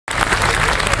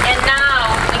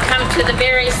to the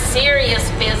very serious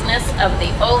business of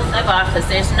the oath of office.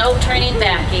 There's no turning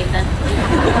back, Ethan.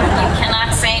 You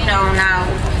cannot say no now.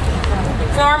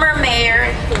 Former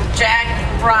Mayor Jack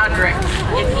Roderick,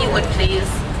 if he would please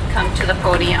come to the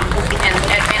podium and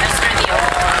administer the oath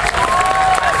of office.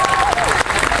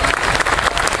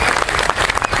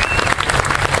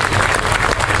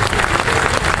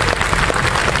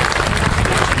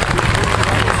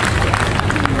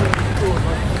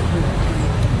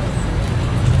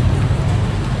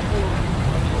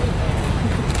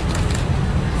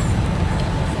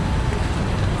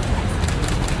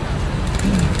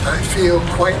 I feel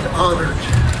quite honored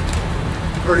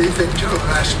for Ethan to have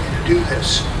asked me to do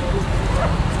this.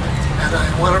 And I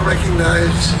want to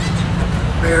recognize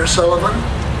Mayor Sullivan,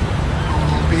 who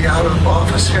will be out of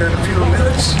office here in a few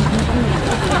minutes.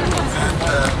 And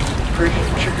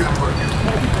appreciate your good work.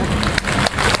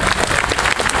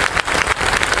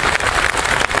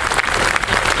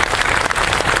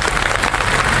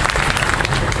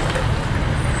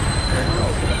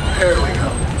 There we go.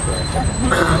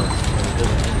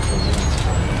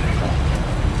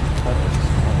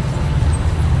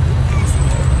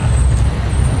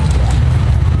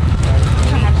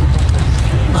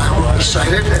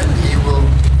 Recite it and he will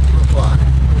reply.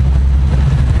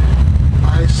 I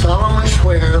solemnly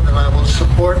swear that I will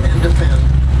support and defend.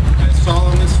 I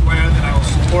solemnly swear that I will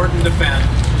support and defend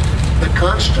the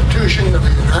Constitution of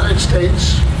the United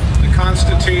States. The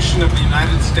Constitution of the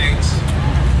United States.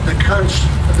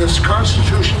 This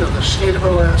Constitution of the State of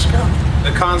Alaska.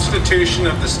 The Constitution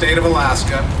of the State of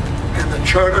Alaska. And the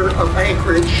Charter of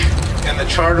Anchorage. And the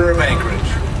Charter of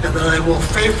Anchorage. And that I will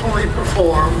faithfully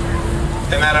perform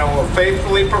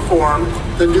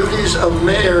the duties of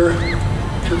mayor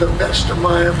to the best of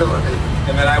my ability.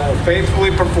 And that I will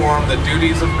faithfully perform the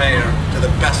duties of mayor to the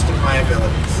best of my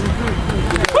abilities.